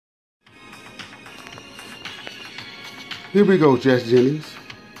Here we go, Jazz Jennings.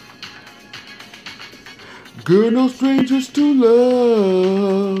 Girl, no strangers to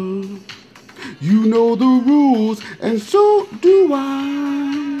love. You know the rules, and so do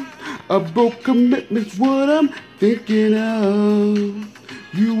I. A broke commitment's what I'm thinking of.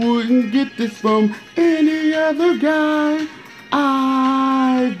 You wouldn't get this from any other guy.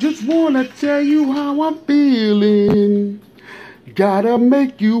 I just wanna tell you how I'm feeling. Gotta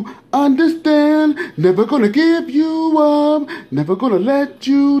make you understand. Never gonna give you up. Never gonna let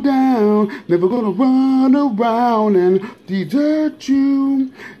you down. Never gonna run around and desert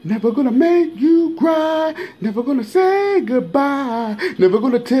you. Never gonna make you cry. Never gonna say goodbye. Never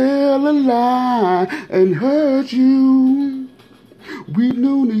gonna tell a lie and hurt you. We've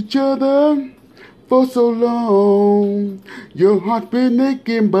known each other for so long. Your heart's been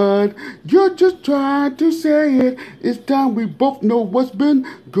aching, but you're just trying to say it. It's time we both know what's been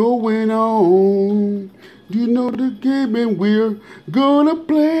going on. You know the game and we're gonna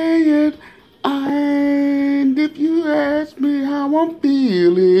play it. And if you ask me how I'm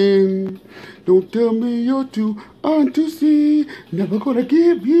feeling, don't tell me you're too on to see. Never gonna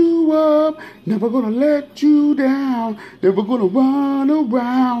give you up. Never gonna let you down. Never gonna run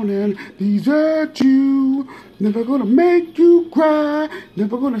around and desert you. Never gonna make you cry.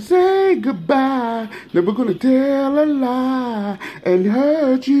 Never gonna say goodbye. Never gonna tell a lie and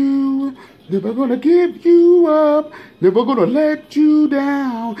hurt you. Never gonna give you up. Never gonna let you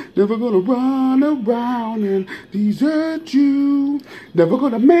down. Never gonna run around and desert you. Never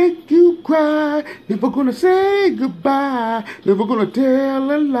gonna make you cry. Never gonna say goodbye. Never gonna tell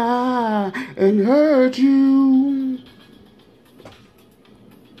a lie and hurt you.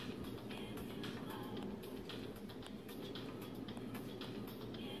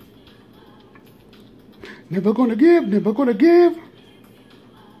 Never gonna give, never gonna give.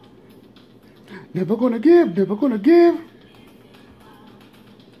 Never gonna give, never gonna give.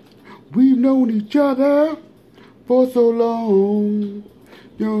 We've known each other for so long.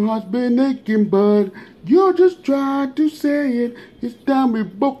 Your heart's been aching, but you're just trying to say it. It's time we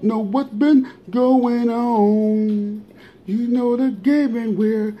both know what's been going on. You know the game and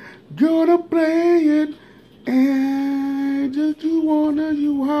we're gonna play it. And just you wanna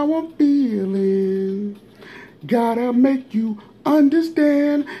you how I'm feeling. Gotta make you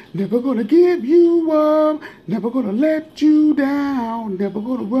understand. Never gonna give you up. Never gonna let you down. Never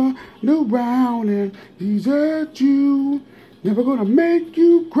gonna run around and desert you. Never gonna make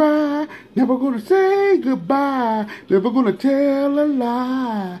you cry. Never gonna say goodbye. Never gonna tell a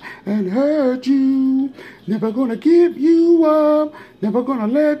lie and hurt you. Never gonna give you up. Never gonna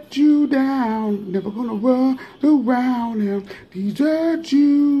let you down. Never gonna run around and desert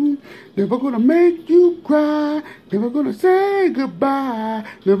you. Never gonna make you cry. Never gonna say goodbye.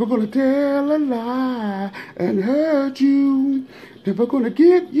 Never gonna tell a lie and hurt you. Never gonna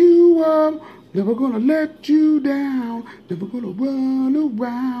give you up. Never gonna let you down. Never gonna run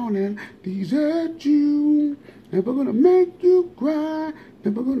around and desert you. Never gonna make you cry.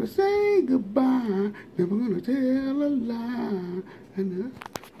 Never gonna say goodbye. Never gonna tell a lie. And